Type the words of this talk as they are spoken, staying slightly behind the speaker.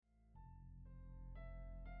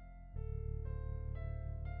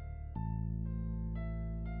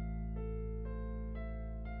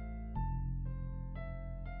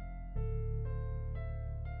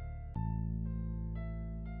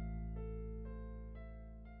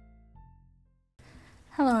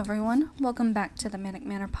Hello everyone, welcome back to the Manic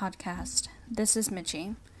Manor podcast. This is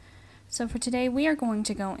Mitchie. So for today we are going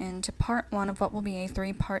to go into part 1 of what will be a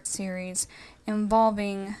 3-part series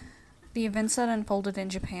involving the events that unfolded in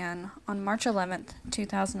Japan on March 11th,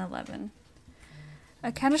 2011.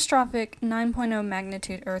 A catastrophic 9.0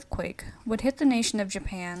 magnitude earthquake would hit the nation of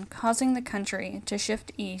Japan, causing the country to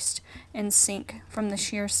shift east and sink from the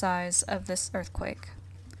sheer size of this earthquake.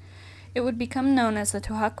 It would become known as the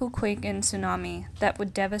Tohoku quake and tsunami that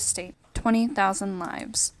would devastate 20,000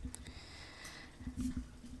 lives.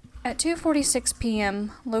 At 2:46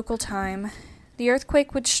 p.m. local time, the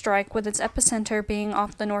earthquake would strike with its epicenter being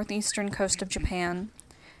off the northeastern coast of Japan,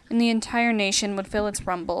 and the entire nation would feel its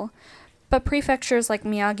rumble, but prefectures like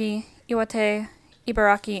Miyagi, Iwate,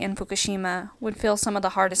 Ibaraki, and Fukushima would feel some of the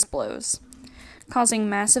hardest blows, causing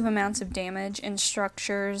massive amounts of damage and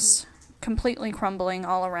structures completely crumbling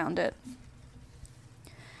all around it.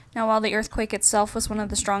 Now, while the earthquake itself was one of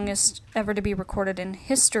the strongest ever to be recorded in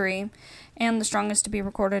history, and the strongest to be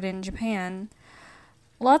recorded in Japan,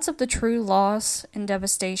 lots of the true loss and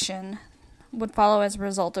devastation would follow as a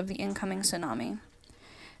result of the incoming tsunami.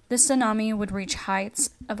 This tsunami would reach heights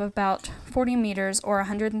of about 40 meters or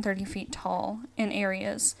 130 feet tall in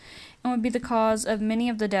areas, and would be the cause of many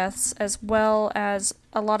of the deaths as well as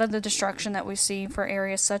a lot of the destruction that we see for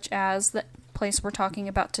areas such as the place we're talking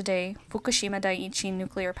about today, Fukushima Daiichi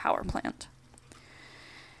nuclear power plant.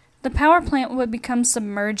 The power plant would become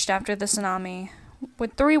submerged after the tsunami,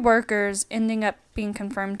 with 3 workers ending up being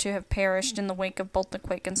confirmed to have perished in the wake of both the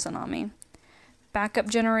quake and tsunami. Backup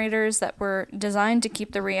generators that were designed to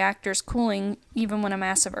keep the reactors cooling even when a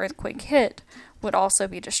massive earthquake hit would also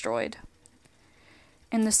be destroyed.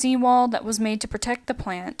 And the seawall that was made to protect the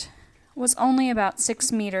plant was only about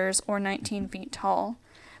 6 meters or 19 feet tall,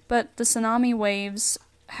 but the tsunami waves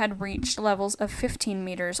had reached levels of 15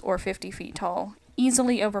 meters or 50 feet tall,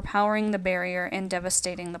 easily overpowering the barrier and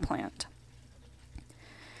devastating the plant.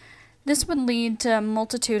 This would lead to a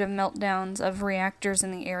multitude of meltdowns of reactors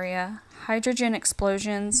in the area, hydrogen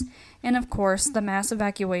explosions, and of course the mass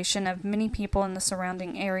evacuation of many people in the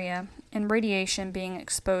surrounding area, and radiation being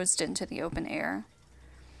exposed into the open air.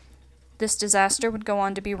 This disaster would go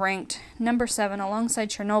on to be ranked number 7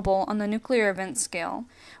 alongside Chernobyl on the nuclear event scale,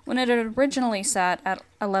 when it had originally sat at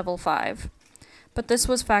a level 5. But this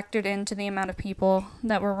was factored into the amount of people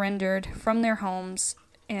that were rendered from their homes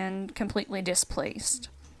and completely displaced.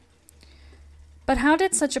 But how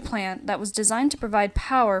did such a plant that was designed to provide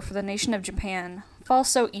power for the nation of Japan fall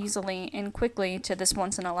so easily and quickly to this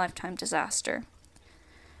once-in-a-lifetime disaster?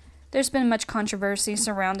 There's been much controversy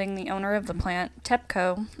surrounding the owner of the plant,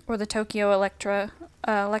 TEPCO, or the Tokyo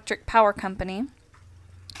Electric Power Company,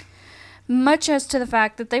 much as to the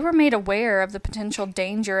fact that they were made aware of the potential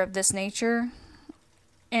danger of this nature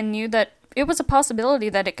and knew that it was a possibility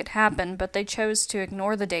that it could happen, but they chose to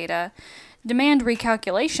ignore the data, demand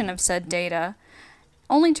recalculation of said data,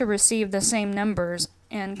 only to receive the same numbers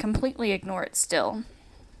and completely ignore it still.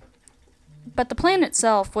 But the plan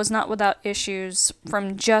itself was not without issues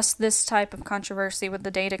from just this type of controversy with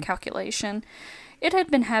the data calculation. It had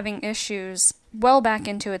been having issues well back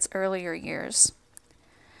into its earlier years.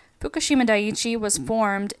 Fukushima Daiichi was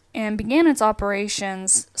formed and began its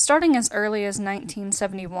operations starting as early as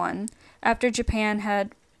 1971, after Japan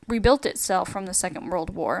had rebuilt itself from the Second World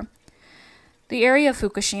War. The area of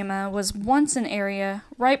Fukushima was once an area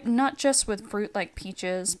ripe not just with fruit like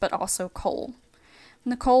peaches, but also coal.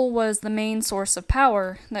 The coal was the main source of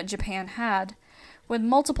power that Japan had, with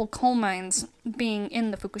multiple coal mines being in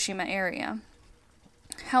the Fukushima area.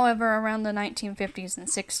 However, around the 1950s and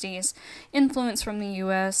 60s, influence from the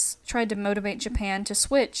U.S. tried to motivate Japan to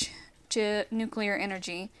switch to nuclear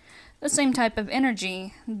energy, the same type of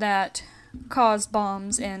energy that caused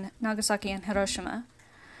bombs in Nagasaki and Hiroshima.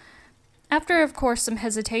 After, of course, some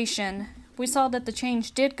hesitation, we saw that the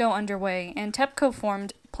change did go underway, and TEPCO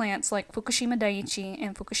formed plants like Fukushima Daiichi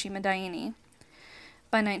and Fukushima Daini.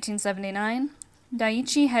 By 1979,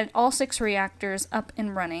 Daiichi had all 6 reactors up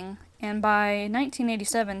and running, and by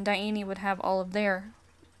 1987, Daini would have all of their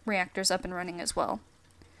reactors up and running as well.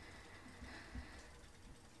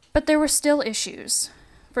 But there were still issues.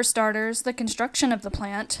 For starters, the construction of the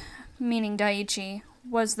plant, meaning Daiichi,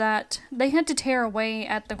 was that they had to tear away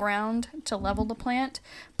at the ground to level the plant,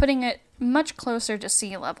 putting it much closer to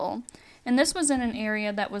sea level. And this was in an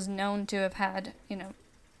area that was known to have had,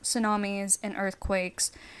 tsunamis and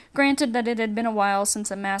earthquakes. Granted that it had been a while since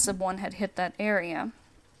a massive one had hit that area.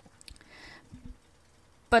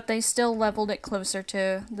 But they still leveled it closer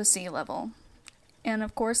to the sea level. And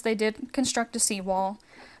of course they did construct a seawall,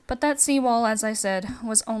 but that seawall, as I said,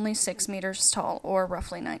 was only 6 meters tall, or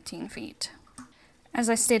roughly 19 feet. As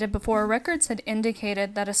I stated before, records had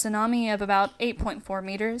indicated that a tsunami of about 8.4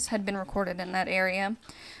 meters had been recorded in that area,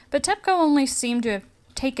 but TEPCO only seemed to have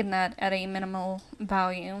taken that at a minimal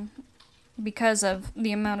value because of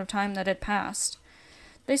the amount of time that had passed.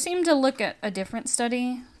 They seemed to look at a different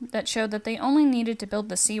study that showed that they only needed to build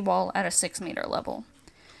the seawall at a 6-meter level.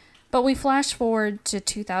 But we flash forward to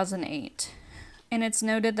 2008, and it's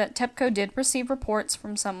noted that TEPCO did receive reports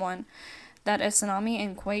from someone that a tsunami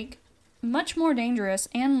and quake, much more dangerous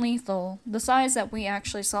and lethal, the size that we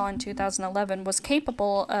actually saw in 2011, was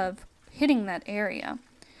capable of hitting that area.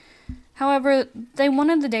 However, they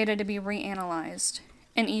wanted the data to be reanalyzed,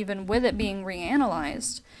 and even with it being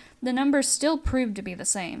reanalyzed, the numbers still proved to be the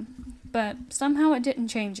same, but somehow it didn't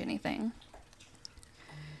change anything.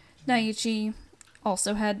 Daiichi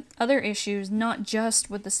also had other issues, not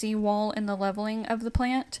just with the seawall and the leveling of the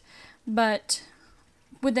plant, but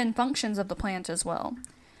within functions of the plant as well.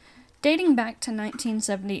 Dating back to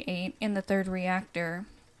 1978 in the third reactor,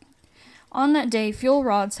 on that day fuel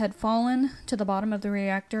rods had fallen to the bottom of the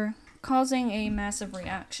reactor, causing a massive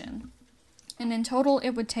reaction. And in total,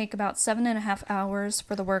 it would take about 7.5 hours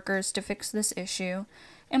for the workers to fix this issue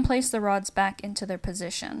and place the rods back into their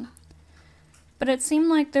position. But it seemed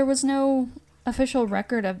like there was no official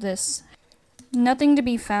record of this. Nothing to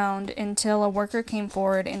be found until a worker came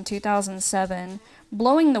forward in 2007,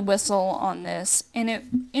 blowing the whistle on this, and it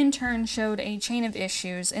in turn showed a chain of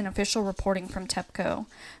issues in official reporting from TEPCO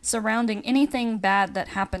surrounding anything bad that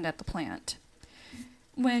happened at the plant.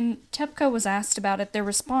 When TEPCO was asked about it, their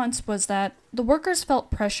response was that the workers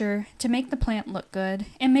felt pressure to make the plant look good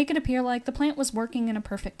and make it appear like the plant was working in a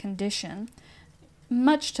perfect condition,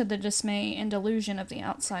 much to the dismay and delusion of the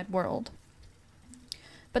outside world.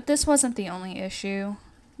 But this wasn't the only issue.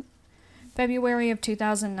 February of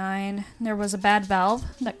 2009, there was a bad valve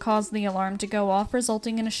that caused the alarm to go off,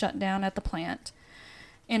 resulting in a shutdown at the plant.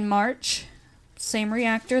 In March, same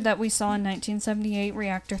reactor that we saw in 1978,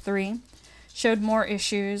 Reactor 3, showed more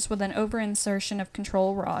issues with an over-insertion of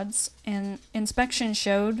control rods, and inspection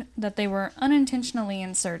showed that they were unintentionally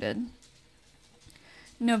inserted.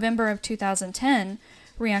 November of 2010,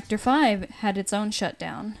 Reactor 5 had its own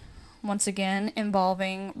shutdown, once again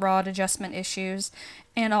involving rod adjustment issues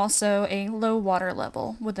and also a low water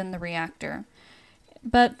level within the reactor.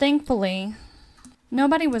 But thankfully,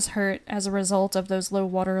 nobody was hurt as a result of those low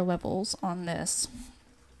water levels on this.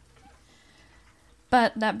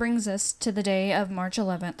 But that brings us to the day of March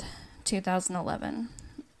 11th, 2011,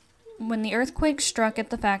 when the earthquake struck at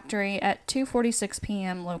the factory at 2:46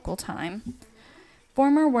 p.m. local time.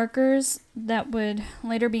 Former workers that would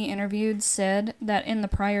later be interviewed said that in the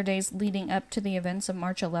prior days leading up to the events of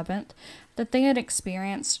March 11th, that they had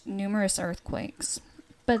experienced numerous earthquakes.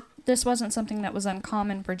 But this wasn't something that was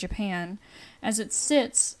uncommon for Japan, as it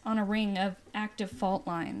sits on a ring of active fault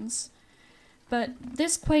lines. But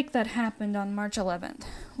this quake that happened on March 11th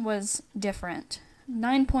was different,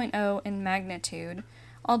 9.0 in magnitude,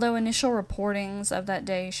 although initial reportings of that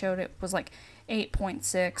day showed it was like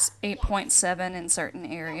 8.6, 8.7 in certain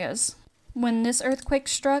areas. When this earthquake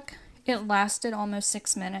struck, it lasted almost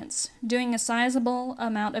 6 minutes, doing a sizable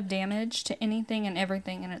amount of damage to anything and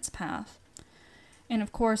everything in its path. And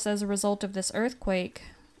of course, as a result of this earthquake,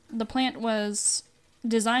 the plant was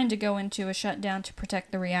designed to go into a shutdown to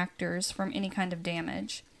protect the reactors from any kind of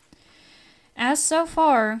damage. As so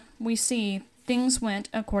far, we see things went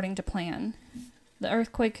according to plan. The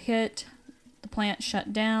earthquake hit, the plant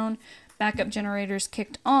shut down, backup generators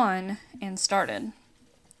kicked on and started.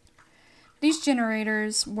 These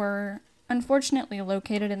generators were unfortunately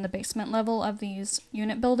located in the basement level of these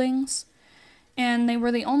unit buildings, and they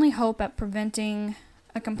were the only hope at preventing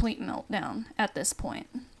a complete meltdown at this point.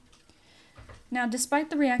 Now, despite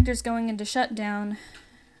the reactors going into shutdown,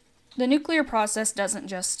 the nuclear process doesn't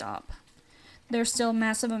just stop. There's still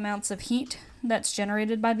massive amounts of heat that's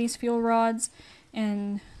generated by these fuel rods,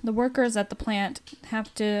 and the workers at the plant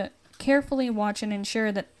have to carefully watch and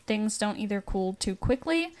ensure that things don't either cool too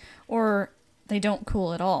quickly or they don't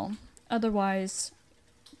cool at all. Otherwise,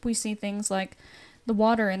 we see things like the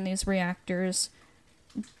water in these reactors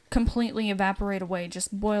completely evaporate away,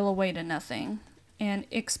 just boil away to nothing, and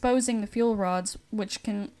exposing the fuel rods, which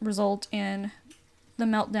can result in the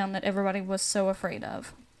meltdown that everybody was so afraid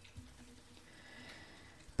of.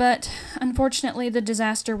 But unfortunately, the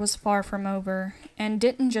disaster was far from over and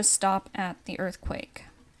didn't just stop at the earthquake.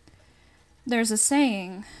 There's a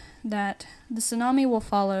saying that the tsunami will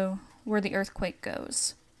follow where the earthquake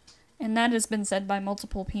goes, and that has been said by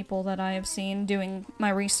multiple people that I have seen doing my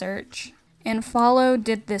research. And follow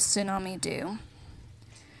did this tsunami do.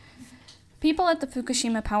 People at the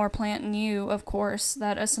Fukushima power plant knew, of course,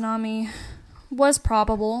 that a tsunami was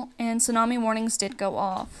probable, and tsunami warnings did go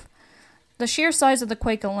off. The sheer size of the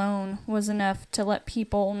quake alone was enough to let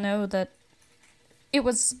people know that it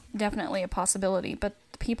was definitely a possibility, but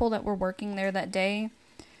the people that were working there that day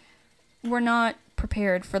were not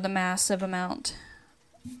prepared for the massive amount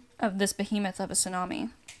of this behemoth of a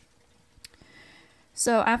tsunami.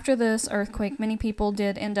 So after this earthquake, many people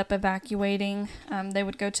did end up evacuating. They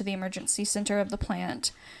would go to the emergency center of the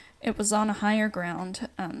plant. It was on a higher ground.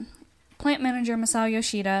 Plant manager Masao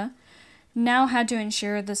Yoshida now had to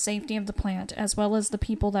ensure the safety of the plant as well as the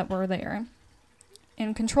people that were there.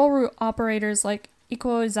 And control room operators like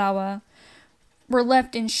Iko Izawa were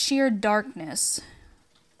left in sheer darkness,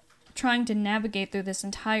 trying to navigate through this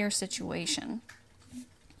entire situation.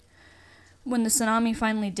 When the tsunami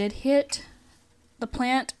finally did hit, the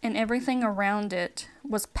plant and everything around it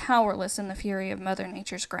was powerless in the fury of Mother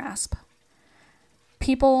Nature's grasp.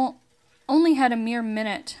 People only had a mere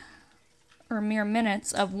minute or mere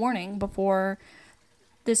minutes of warning before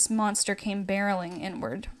this monster came barreling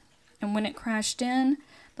inward. And when it crashed in,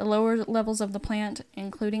 the lower levels of the plant,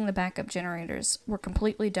 including the backup generators, were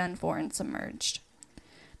completely done for and submerged.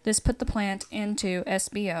 This put the plant into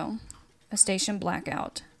SBO, a station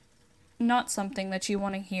blackout. Not something that you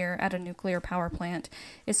want to hear at a nuclear power plant,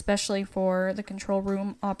 especially for the control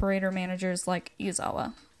room operator managers like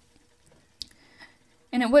Izawa.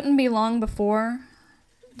 And it wouldn't be long before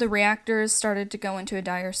the reactors started to go into a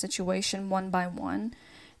dire situation one by one,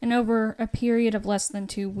 and over a period of less than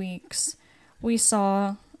 2 weeks, we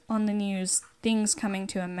saw on the news things coming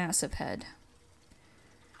to a massive head.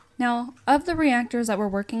 Now, of the reactors that were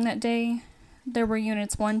working that day, there were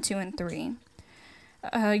units 1, 2, and 3.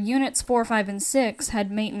 Units 4, 5, and 6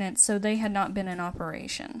 had maintenance, so they had not been in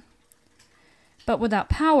operation. But without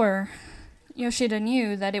power, Yoshida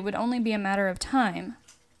knew that it would only be a matter of time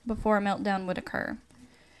before a meltdown would occur.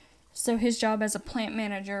 So his job as a plant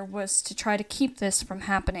manager was to try to keep this from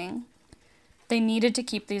happening. They needed to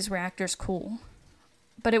keep these reactors cool.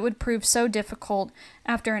 But it would prove so difficult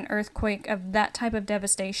after an earthquake of that type of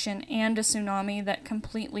devastation and a tsunami that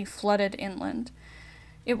completely flooded inland.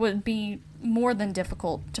 It would be more than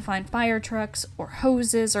difficult to find fire trucks or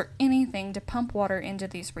hoses or anything to pump water into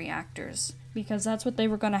these reactors, because that's what they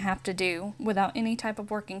were going to have to do. Without any type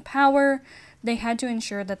of working power, they had to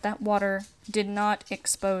ensure that that water did not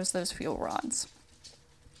expose those fuel rods.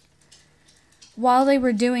 While they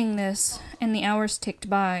were doing this and the hours ticked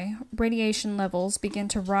by, radiation levels began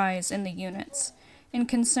to rise in the units, and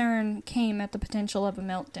concern came at the potential of a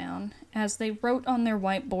meltdown as they wrote on their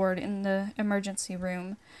whiteboard in the emergency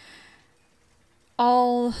room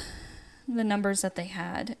all the numbers that they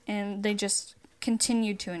had, and they just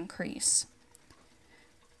continued to increase.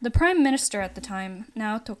 The Prime Minister at the time,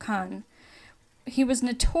 Naoto Kan, he was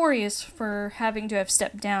notorious for having to have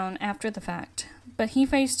stepped down after the fact, but he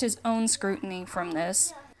faced his own scrutiny from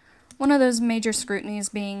this. One of those major scrutinies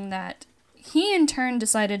being that he in turn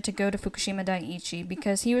decided to go to Fukushima Daiichi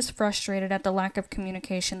because he was frustrated at the lack of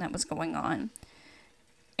communication that was going on.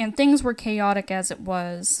 And things were chaotic as it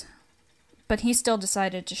was, but he still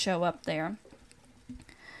decided to show up there.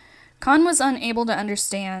 Khan was unable to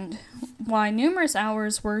understand why numerous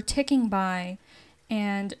hours were ticking by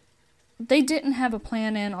and they didn't have a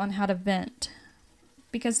plan in on how to vent,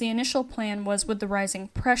 because the initial plan was with the rising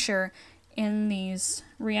pressure in these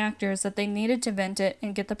reactors that they needed to vent it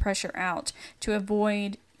and get the pressure out to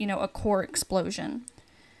avoid, a core explosion.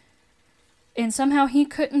 And somehow he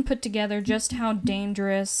couldn't put together just how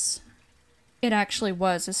dangerous it actually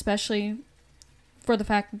was, especially for the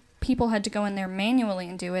fact people had to go in there manually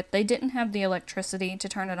and do it. They didn't have the electricity to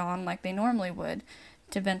turn it on like they normally would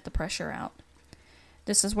to vent the pressure out.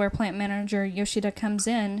 This is where plant manager Yoshida comes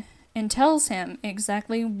in and tells him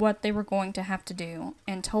exactly what they were going to have to do,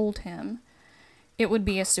 and told him it would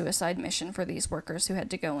be a suicide mission for these workers who had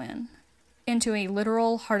to go into a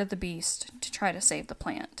literal heart of the beast to try to save the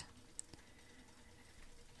plant.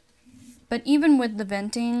 But even with the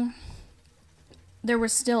venting, there were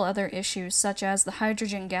still other issues, such as the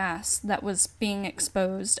hydrogen gas that was being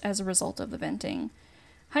exposed as a result of the venting.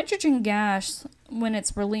 Hydrogen gas, when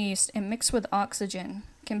it's released and mixed with oxygen,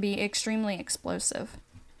 can be extremely explosive.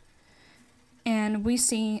 And we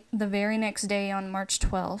see the very next day on March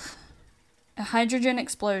 12th, a hydrogen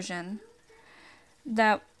explosion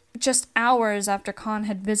that just hours after Khan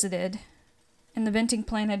had visited and the venting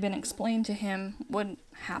plan had been explained to him would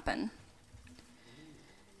happen.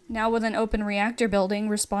 Now with an open reactor building,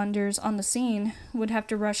 responders on the scene would have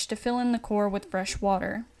to rush to fill in the core with fresh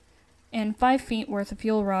water. And 5 feet worth of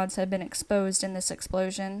fuel rods had been exposed in this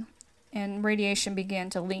explosion, and radiation began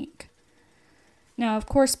to leak. Now, of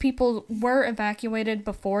course, people were evacuated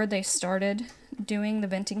before they started doing the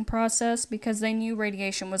venting process because they knew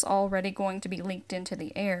radiation was already going to be leaked into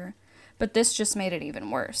the air, but this just made it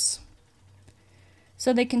even worse.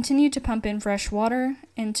 So they continued to pump in fresh water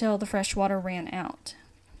until the fresh water ran out.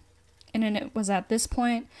 And then it was at this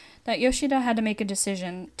point that Yoshida had to make a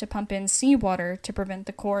decision to pump in seawater to prevent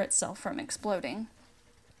the core itself from exploding.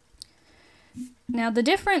 Now, the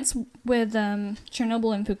difference with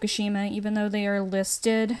Chernobyl and Fukushima, even though they are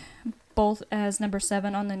listed both as number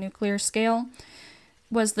 7 on the nuclear scale,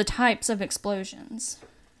 was the types of explosions.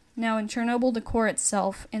 Now, in Chernobyl, the core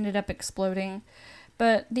itself ended up exploding,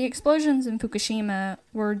 but the explosions in Fukushima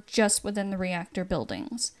were just within the reactor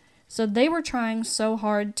buildings. So they were trying so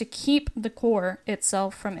hard to keep the core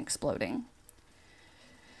itself from exploding.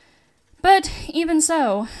 But even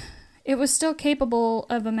so, it was still capable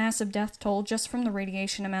of a massive death toll just from the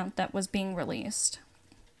radiation amount that was being released.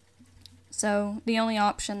 So the only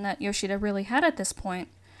option that Yoshida really had at this point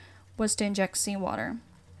was to inject seawater.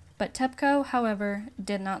 But TEPCO, however,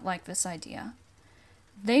 did not like this idea.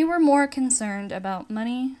 They were more concerned about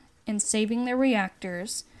money and saving their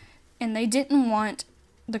reactors, and they didn't want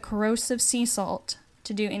the corrosive sea salt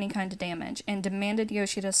to do any kind of damage, and demanded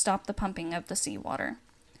Yoshida stop the pumping of the seawater.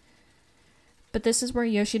 But this is where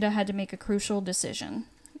Yoshida had to make a crucial decision,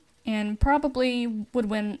 and probably would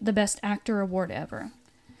win the Best Actor award ever.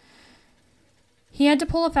 He had to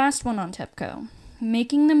pull a fast one on TEPCO,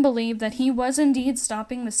 making them believe that he was indeed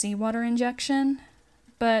stopping the seawater injection,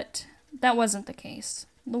 but that wasn't the case.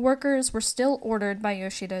 The workers were still ordered by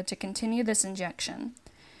Yoshida to continue this injection,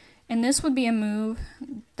 and this would be a move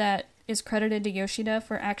that is credited to Yoshida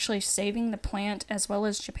for actually saving the plant as well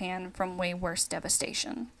as Japan from way worse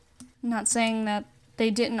devastation. I'm not saying that they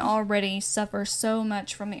didn't already suffer so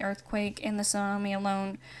much from the earthquake and the tsunami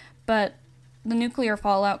alone, but the nuclear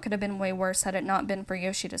fallout could have been way worse had it not been for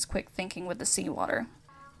Yoshida's quick thinking with the seawater.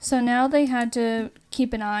 So now they had to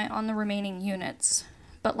keep an eye on the remaining units,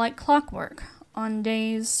 but like clockwork, on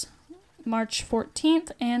days March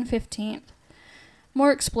 14th and 15th,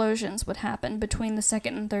 more explosions would happen between the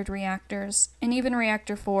second and third reactors, and even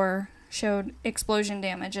Reactor 4 showed explosion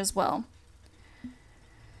damage as well.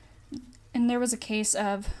 And there was a case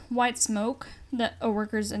of white smoke that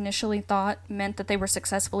workers initially thought meant that they were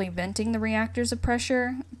successfully venting the reactors of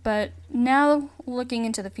pressure, but now, looking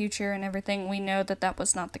into the future and everything, we know that that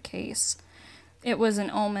was not the case. It was an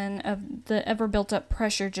omen of the ever-built-up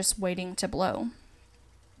pressure just waiting to blow.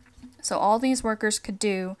 So all these workers could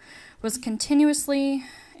do was continuously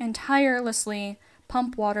and tirelessly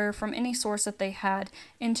pump water from any source that they had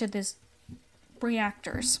into these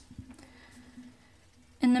reactors.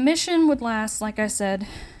 And the mission would last, like I said,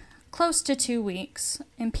 close to 2 weeks,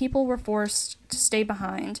 and people were forced to stay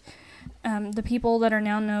behind, the people that are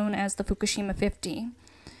now known as the Fukushima 50.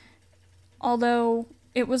 Although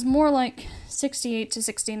it was more like 68 to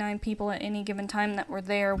 69 people at any given time that were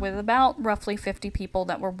there, with about roughly 50 people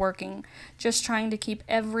that were working, just trying to keep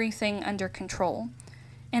everything under control.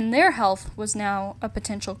 And their health was now a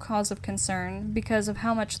potential cause of concern because of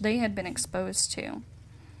how much they had been exposed to.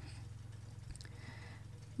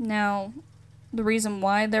 Now, the reason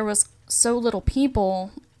why there was so little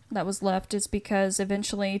people that was left is because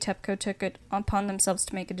eventually TEPCO took it upon themselves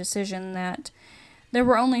to make a decision that there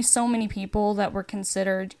were only so many people that were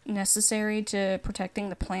considered necessary to protecting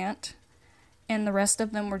the plant, and the rest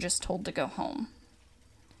of them were just told to go home.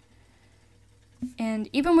 And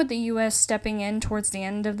even with the U.S. stepping in towards the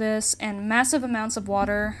end of this, and massive amounts of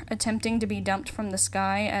water attempting to be dumped from the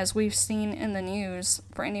sky, as we've seen in the news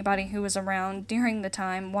for anybody who was around during the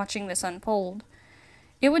time watching this unfold,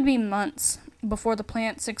 it would be months before the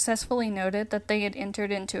plant successfully noted that they had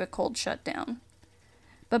entered into a cold shutdown.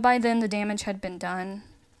 But by then the damage had been done.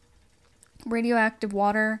 Radioactive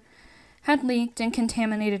water had leaked and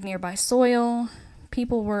contaminated nearby soil,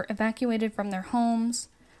 people were evacuated from their homes,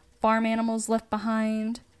 farm animals left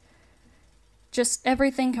behind, just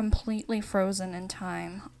everything completely frozen in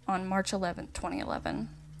time on March 11, 2011.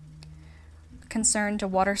 Concern to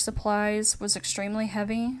water supplies was extremely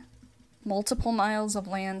heavy. Multiple miles of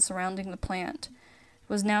land surrounding the plant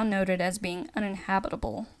was now noted as being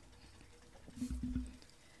uninhabitable.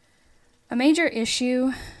 A major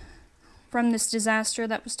issue from this disaster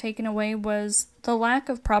that was taken away was the lack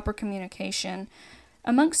of proper communication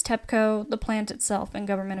amongst TEPCO, the plant itself, and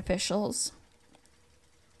government officials.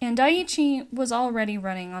 And Daiichi was already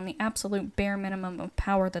running on the absolute bare minimum of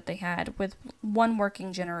power that they had, with one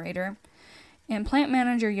working generator, and plant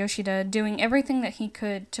manager Yoshida doing everything that he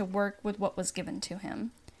could to work with what was given to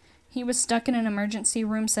him. He was stuck in an emergency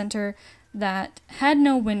room center that had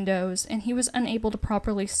no windows, and he was unable to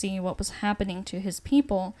properly see what was happening to his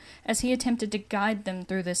people as he attempted to guide them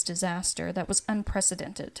through this disaster that was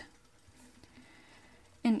unprecedented.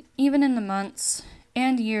 And even in the months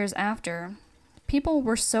and years after, people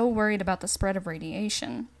were so worried about the spread of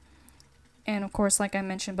radiation. And of course, like I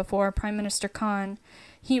mentioned before, Prime Minister Khan,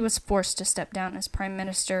 he was forced to step down as Prime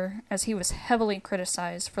Minister as he was heavily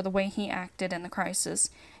criticized for the way he acted in the crisis,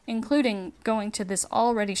 including going to this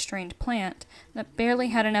already strained plant that barely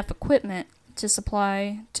had enough equipment to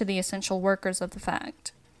supply to the essential workers of the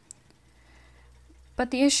fact.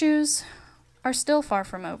 But the issues are still far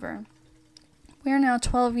from over. We are now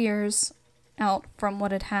 12 years out from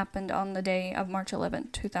what had happened on the day of March 11,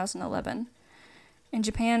 2011. And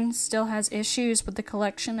Japan still has issues with the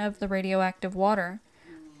collection of the radioactive water.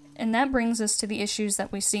 And that brings us to the issues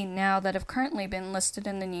that we see now that have currently been listed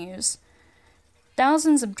in the news.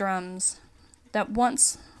 Thousands of drums that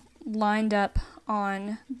once lined up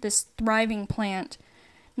on this thriving plant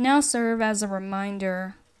now serve as a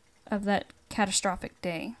reminder of that catastrophic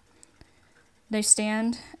day. They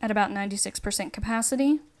stand at about 96%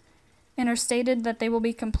 capacity and are stated that they will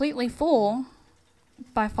be completely full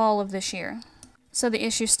by fall of this year. So the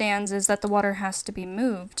issue stands is that the water has to be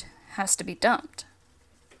moved, has to be dumped.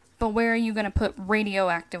 But where are you going to put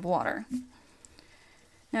radioactive water?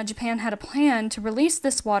 Now, Japan had a plan to release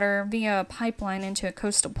this water via a pipeline into a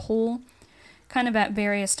coastal pool, kind of at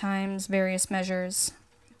various times, various measures,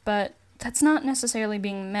 but that's not necessarily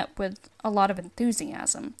being met with a lot of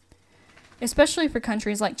enthusiasm, especially for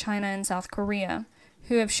countries like China and South Korea,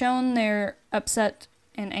 who have shown their upset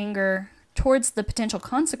and anger towards the potential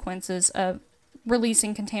consequences of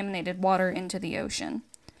releasing contaminated water into the ocean.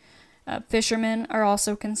 Fishermen are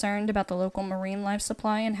also concerned about the local marine life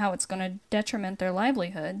supply and how it's going to detriment their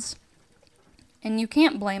livelihoods. And you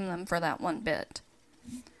can't blame them for that one bit.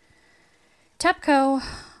 TEPCO,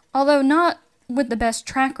 although not with the best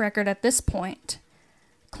track record at this point,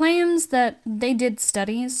 claims that they did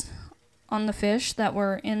studies on the fish that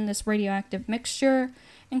were in this radioactive mixture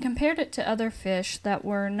and compared it to other fish that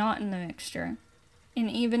were not in the mixture. And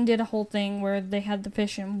even did a whole thing where they had the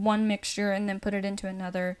fish in one mixture and then put it into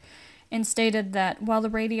another, and stated that while the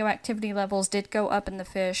radioactivity levels did go up in the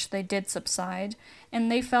fish, they did subside,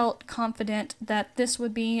 and they felt confident that this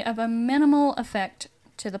would be of a minimal effect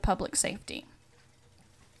to the public safety.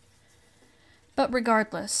 But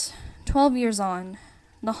regardless, 12 years on,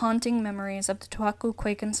 the haunting memories of the Tohoku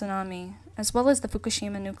quake and tsunami, as well as the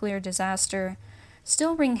Fukushima nuclear disaster,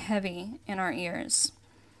 still ring heavy in our ears.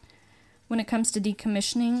 When it comes to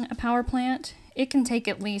decommissioning a power plant, it can take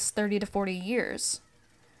at least 30 to 40 years.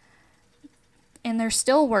 And they're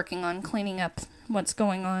still working on cleaning up what's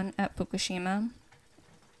going on at Fukushima.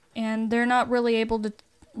 And they're not really able to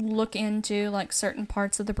look into like certain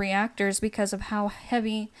parts of the reactors because of how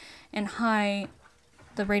heavy and high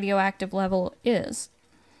the radioactive level is.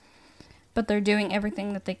 But they're doing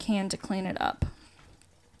everything that they can to clean it up.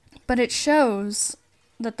 But it shows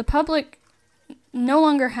that the public no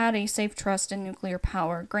longer had a safe trust in nuclear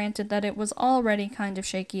power, granted that it was already kind of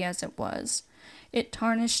shaky as it was. It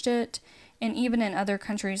tarnished it, and even in other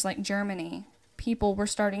countries like Germany, people were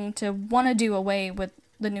starting to want to do away with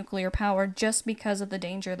the nuclear power just because of the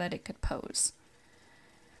danger that it could pose.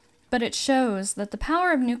 But it shows that the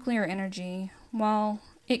power of nuclear energy, while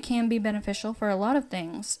it can be beneficial for a lot of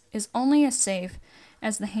things, is only as safe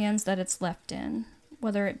as the hands that it's left in,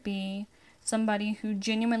 whether it be somebody who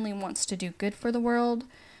genuinely wants to do good for the world,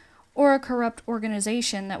 or a corrupt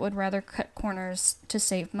organization that would rather cut corners to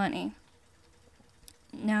save money.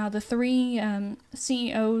 Now, the three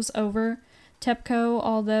CEOs over TEPCO,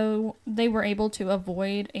 although they were able to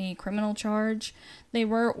avoid a criminal charge, they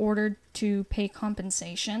were ordered to pay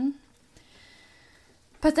compensation.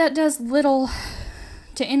 But that does little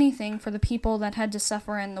to anything for the people that had to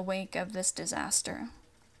suffer in the wake of this disaster.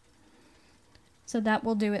 So that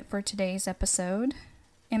will do it for today's episode.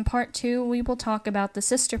 In part 2, we will talk about the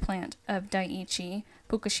sister plant of Daiichi,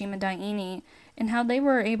 Fukushima Daiichi, and how they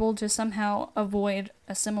were able to somehow avoid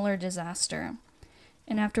a similar disaster.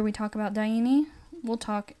 And after we talk about Daiichi, we'll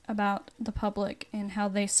talk about the public and how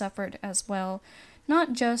they suffered as well,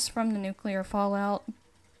 not just from the nuclear fallout,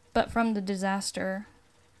 but from the disaster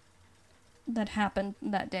that happened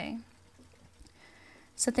that day.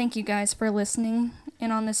 So thank you guys for listening.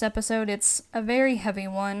 And on this episode, it's a very heavy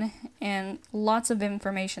one and lots of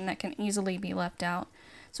information that can easily be left out.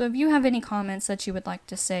 So if you have any comments that you would like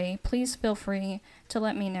to say, please feel free to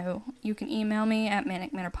let me know. You can email me at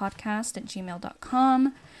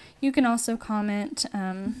manicmatterpodcast@gmail.com. You can also comment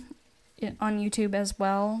on YouTube as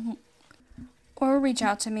well. or reach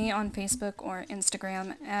out to me on Facebook or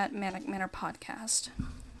Instagram at Manic Manor Podcast.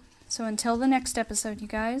 So until the next episode, you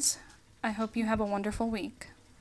guys, I hope you have a wonderful week.